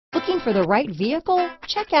Looking for the right vehicle?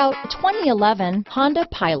 Check out 2011 Honda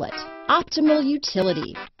Pilot. Optimal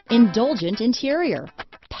utility, indulgent interior,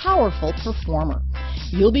 powerful performer.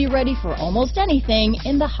 You'll be ready for almost anything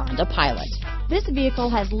in the Honda Pilot. This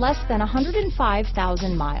vehicle has less than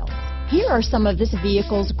 105,000 miles. Here are some of this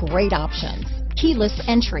vehicle's great options: keyless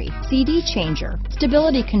entry, CD changer,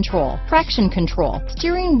 stability control, traction control,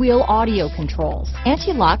 steering wheel audio controls,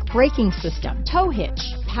 anti-lock braking system, tow hitch,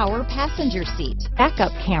 power passenger seat,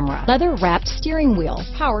 backup camera, leather-wrapped steering wheel,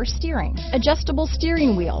 power steering, adjustable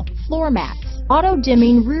steering wheel, floor mats,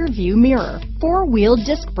 auto-dimming rear view mirror, four-wheel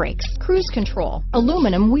disc brakes, cruise control,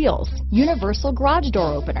 aluminum wheels, universal garage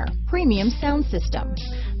door opener, premium sound system.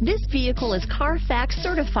 This vehicle is Carfax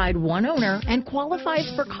certified one owner and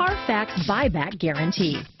qualifies for Carfax buyback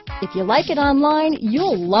guarantee. If you like it online,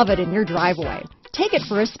 you'll love it in your driveway. Take it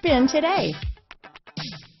for a spin today.